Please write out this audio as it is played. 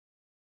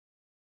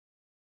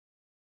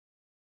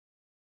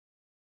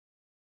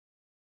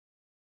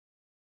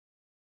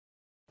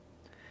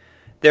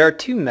There are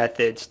two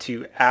methods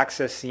to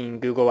accessing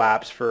Google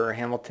Apps for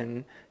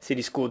Hamilton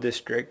City School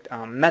District.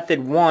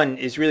 Method one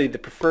is really the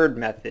preferred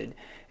method,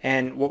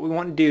 and what we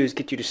want to do is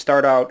get you to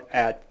start out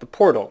at the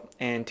portal.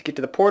 And to get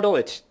to the portal,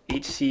 it's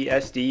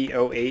hcsdoh.org,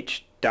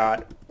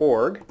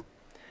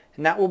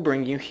 and that will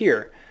bring you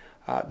here.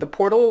 The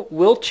portal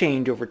will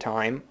change over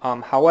time.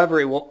 However,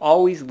 it will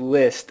always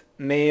list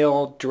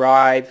mail,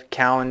 drive,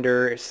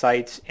 calendar,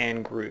 sites,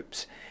 and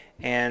groups.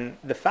 And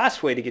the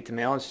fast way to get to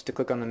mail is just to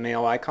click on the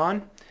mail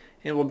icon.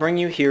 It will bring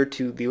you here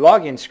to the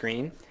login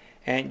screen,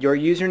 and your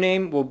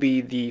username will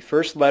be the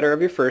first letter of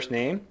your first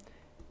name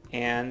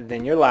and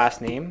then your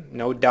last name.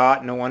 No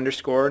dot, no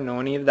underscore,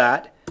 no any of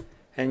that.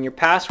 And your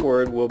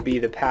password will be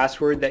the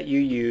password that you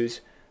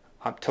use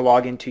to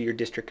log into your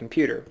district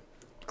computer.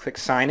 Click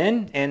sign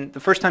in, and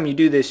the first time you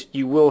do this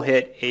you will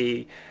hit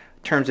a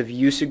terms of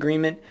use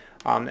agreement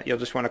that you'll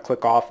just want to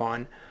click off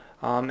on,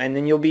 and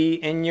then you'll be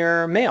in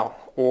your mail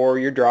or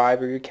your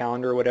drive or your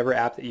calendar or whatever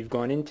app that you've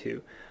gone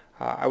into.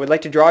 I would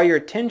like to draw your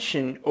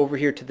attention over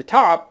here to the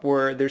top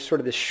where there's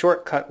sort of this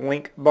shortcut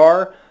link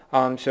bar.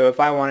 So if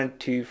I wanted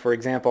to, for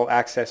example,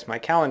 access my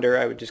calendar,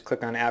 I would just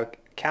click on Add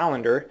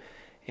Calendar,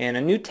 and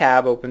a new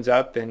tab opens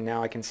up, and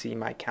now I can see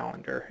my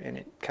calendar, and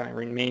it kind of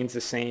remains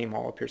the same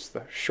all up here's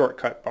the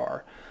shortcut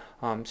bar.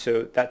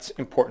 So that's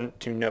important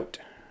to note.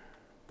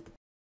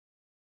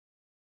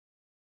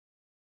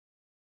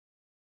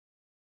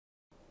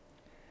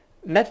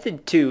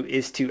 Method two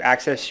is to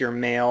access your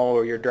mail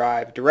or your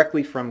drive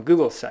directly from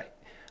Google's site.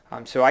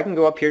 So I can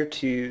go up here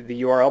to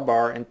the URL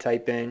bar and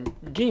type in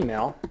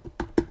gmail.com,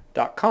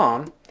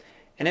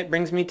 and it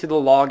brings me to the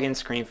login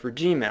screen for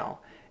Gmail.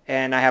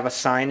 And I have a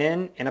sign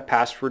in and a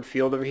password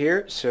field over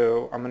here,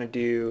 so I'm going to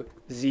do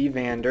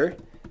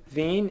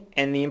zvanderveen,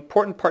 and the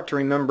important part to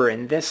remember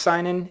in this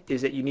sign in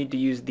is that you need to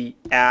use the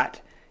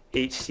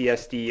 @hcsdoh.org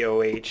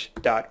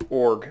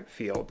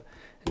field.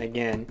 And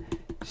again,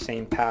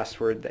 same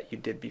password that you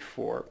did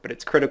before, but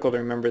it's critical to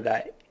remember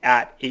that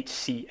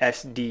 @hcsdoh.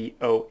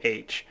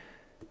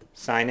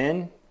 Sign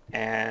in,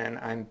 and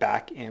I'm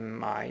back in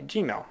my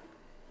Gmail.